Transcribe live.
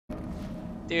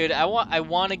Dude, I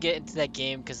want to get into that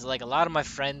game because like a lot of my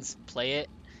friends play it,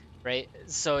 right?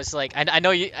 So it's like I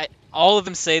know all of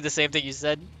them say the same thing you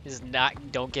said is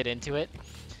not don't get into it,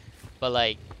 but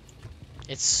like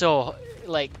it's so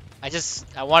like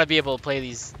I want to be able to play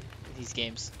these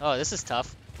games. Oh, this is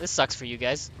tough. This sucks for you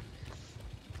guys.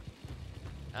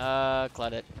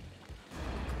 Claudette.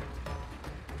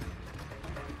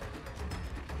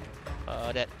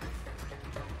 Claudette.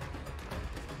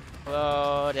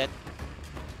 Claudette.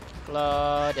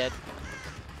 Claudette.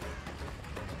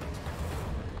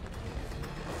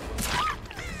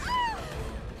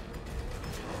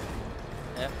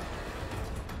 Yep.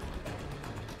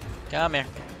 Come here.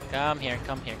 Come here.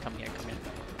 Come here. Come here. Come here.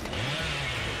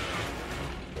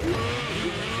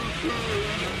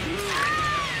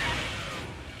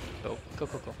 Go. Go.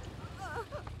 Go. Go.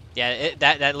 Yeah,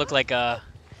 that looked like a.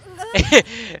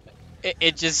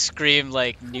 it just screamed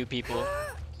like new people.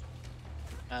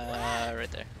 Right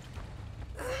there.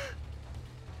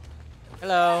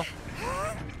 Hello.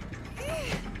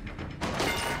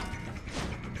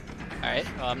 Alright,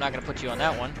 well, I'm not gonna put you on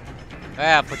that one.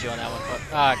 I'll put you on that one. Fuck.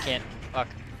 Oh, I can't. Fuck.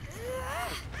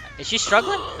 Is she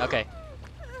struggling? Okay.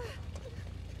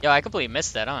 Yo, I completely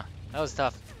missed that, huh? That was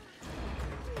tough.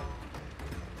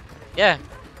 Yeah.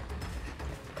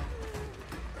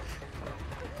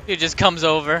 He just comes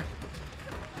over.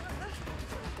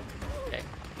 Okay.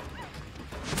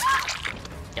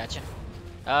 Gotcha.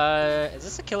 Is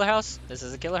this a killer house? This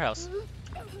is a killer house.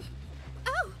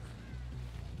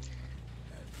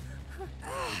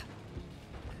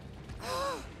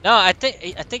 No, I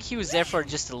think he was there for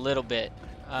just a little bit,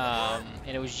 and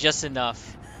it was just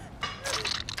enough.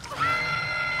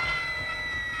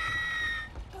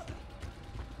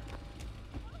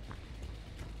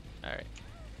 All right,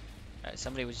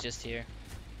 somebody was just here.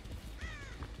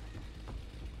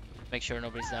 Make sure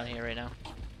nobody's down here right now.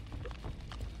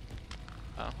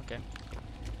 Oh, okay. I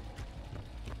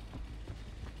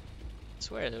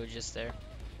swear they were just there.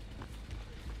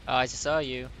 Oh, I just saw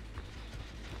you.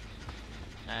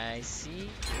 I see.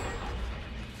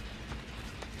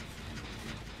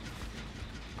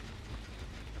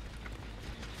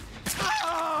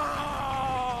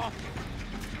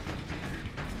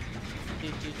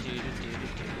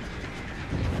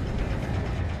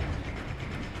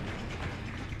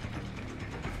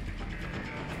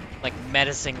 Like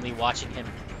menacingly watching him.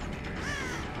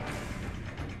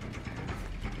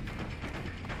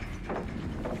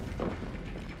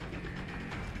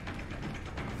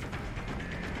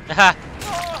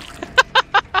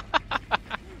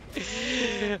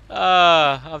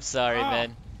 I'm sorry,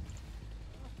 man.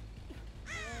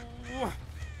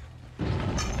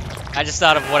 I just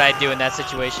thought of what I'd do in that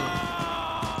situation.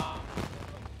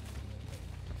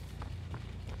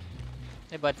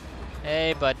 Hey, bud.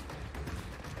 Hey, bud.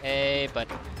 Hey, bud.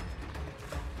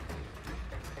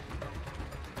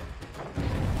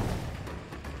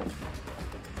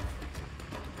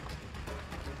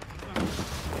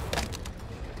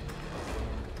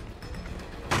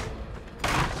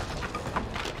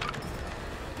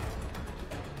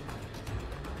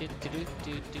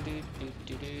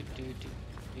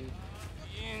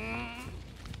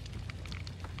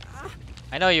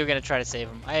 I know you were gonna try to save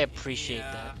him. I appreciate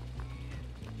that.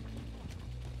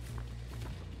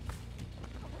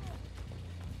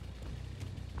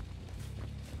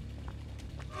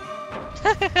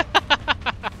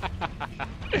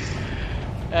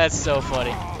 That's so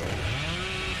funny.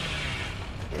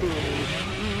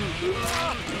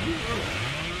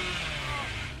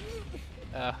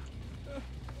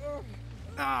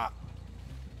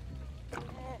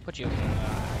 Put you.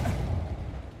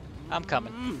 I'm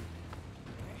coming.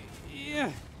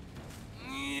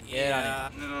 Get on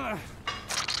it.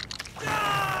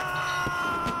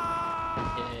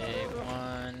 Okay,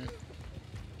 one.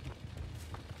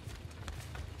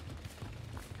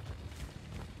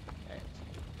 Alright.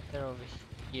 They're over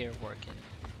here working.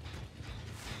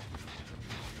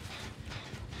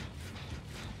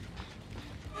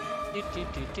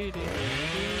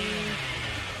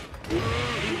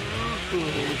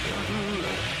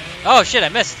 Oh shit, I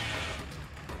missed.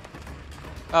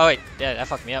 Oh wait, yeah, that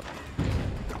fucked me up.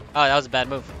 Oh, that was a bad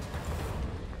move.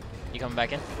 You coming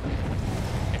back in?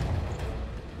 Okay.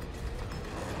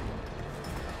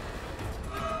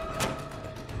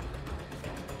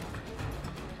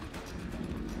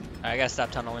 Alright, I gotta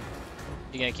stop tunneling.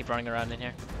 You gonna keep running around in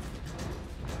here?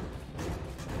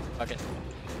 Fuck it.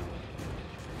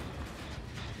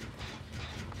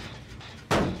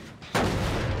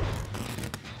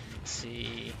 Let's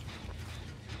see.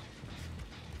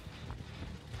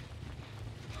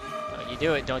 Don't you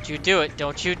do it, don't you do it,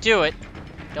 don't you do it.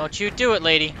 Don't you do it,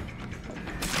 lady.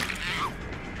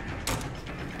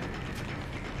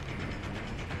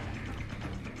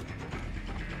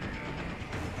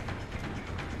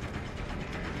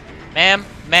 Ma'am,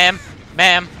 ma'am,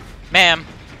 ma'am, ma'am.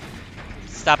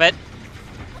 Stop it.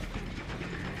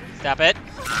 Stop it.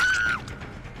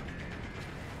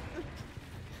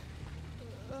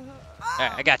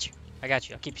 Alright, I got you. I got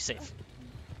you. I'll keep you safe.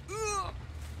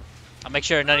 I'll make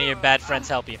sure none of your bad friends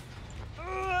help you.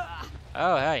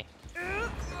 Oh, hey.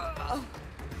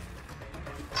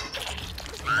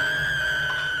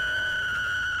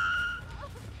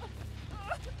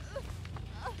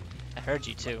 I heard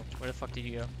you too. Where the fuck did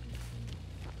you go?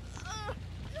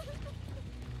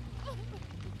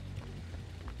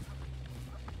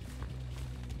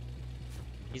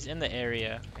 He's in the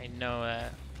area. I know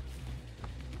that.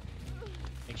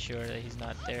 Make sure that he's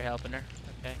not there helping her.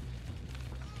 Okay.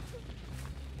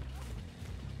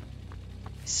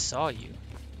 I saw you.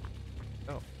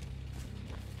 Oh.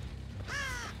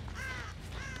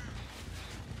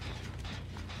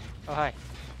 Oh, hi.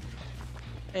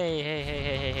 Hey, hey, hey,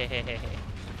 hey, hey, hey, hey, hey, hey.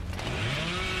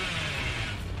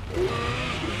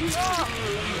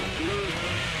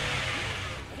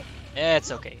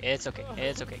 It's okay. It's okay.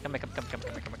 It's okay. Come here. Come here.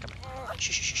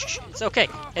 Shh, shh, shh, shh. It's okay.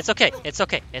 It's okay. It's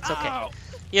okay. It's okay.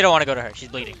 You don't want to go to her. She's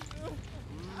bleeding.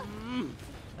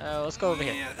 Let's go over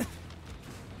here.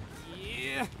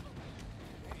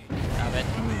 Stop it.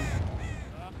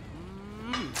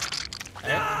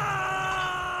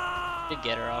 Right. You did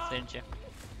get her off, didn't you?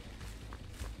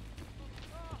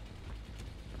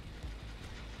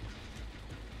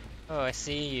 Oh, I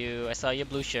see you. I saw your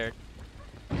blue shirt.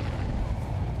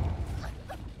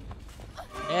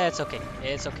 Yeah, it's okay.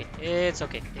 It's okay. It's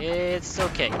okay. It's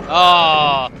okay.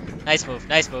 Oh, nice move.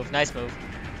 Nice move. Nice move.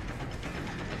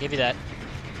 I'll give you that.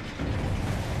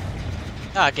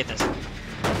 Ah, get this.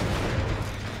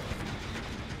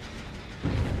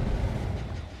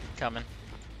 Coming.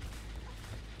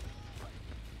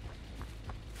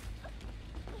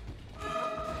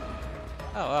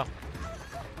 Oh, wow.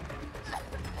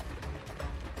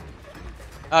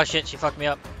 Oh shit, she fucked me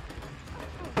up.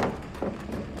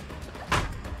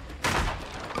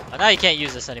 Oh, now you can't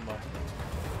use this anymore.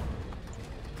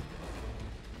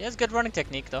 He has good running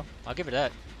technique though. I'll give her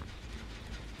that.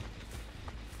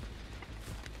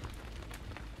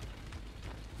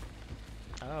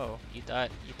 Oh, you thought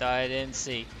I didn't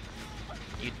see.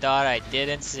 You thought I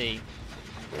didn't see.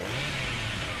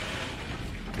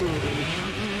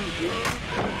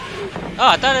 Oh,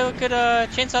 I thought it could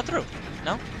chainsaw through.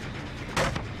 No?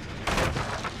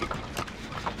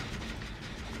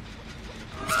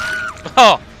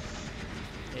 Oh!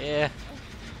 Yeah.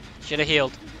 Should have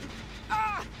healed.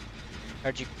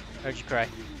 Heard you cry.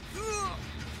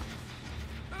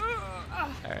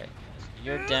 Alright.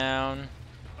 You're down.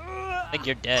 I think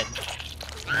you're dead.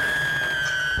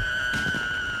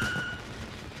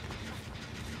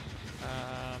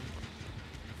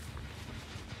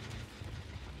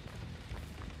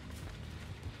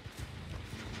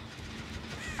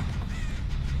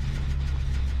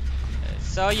 I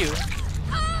saw you.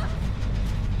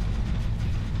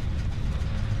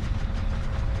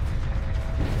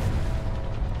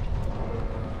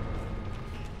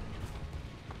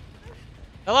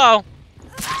 Hello?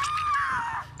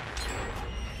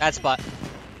 Bad spot.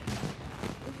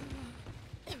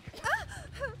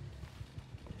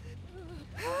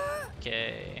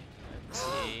 Okay, let's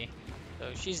see. So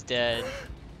she's dead.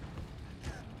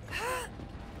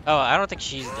 Oh, I don't think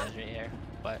she's dead right here,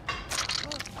 but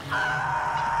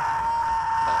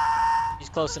she's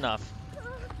close enough.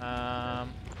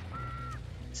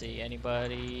 Let's see,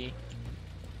 anybody?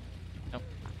 Nope.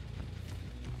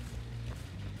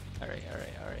 Alright.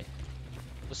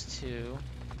 Those two.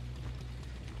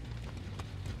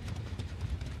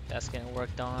 That's getting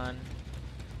worked on.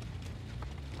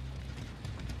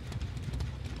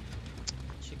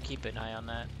 Should keep an eye on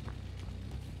that.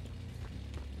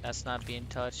 That's not being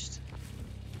touched.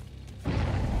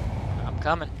 I'm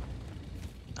coming.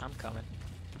 I'm coming.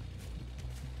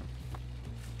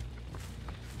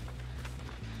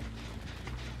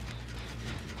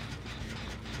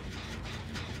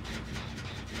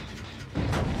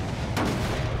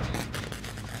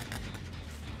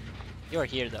 You're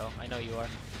here though, I know you are.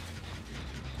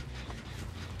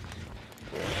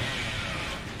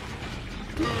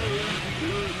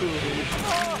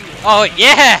 Oh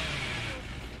yeah!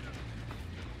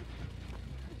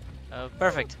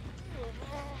 Perfect.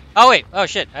 Oh wait, oh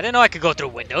shit, I didn't know I could go through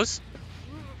windows.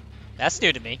 That's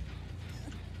new to me.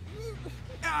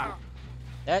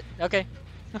 That, okay.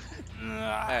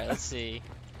 Alright, let's see.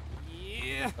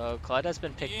 Oh, Claude's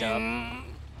been picked up.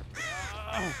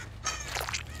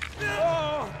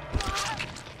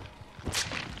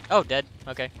 Oh, dead.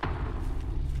 Okay.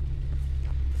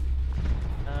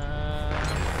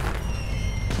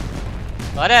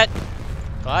 Claudette!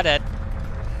 Claudette.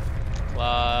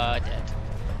 Claudette.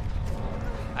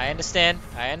 I understand.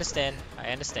 I understand. I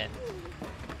understand.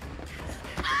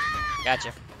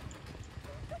 Gotcha.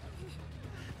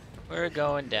 We're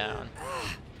going down.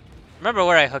 Remember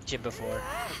where I hooked you before.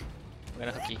 I'm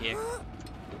gonna hook you here.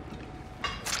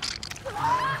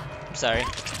 I'm sorry,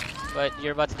 but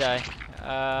you're about to die.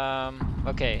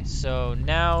 Okay, so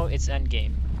now it's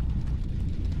endgame.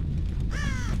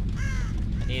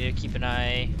 I need to keep an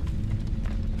eye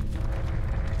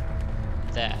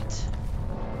on that.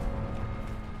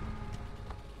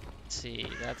 Let's see,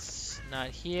 that's not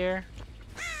here.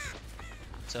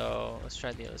 So let's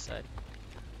try the other side.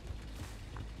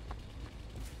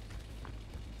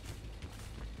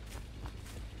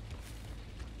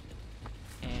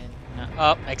 And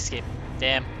oh, escape.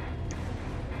 Damn.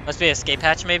 Must be an escape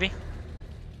hatch maybe?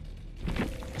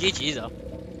 GG though.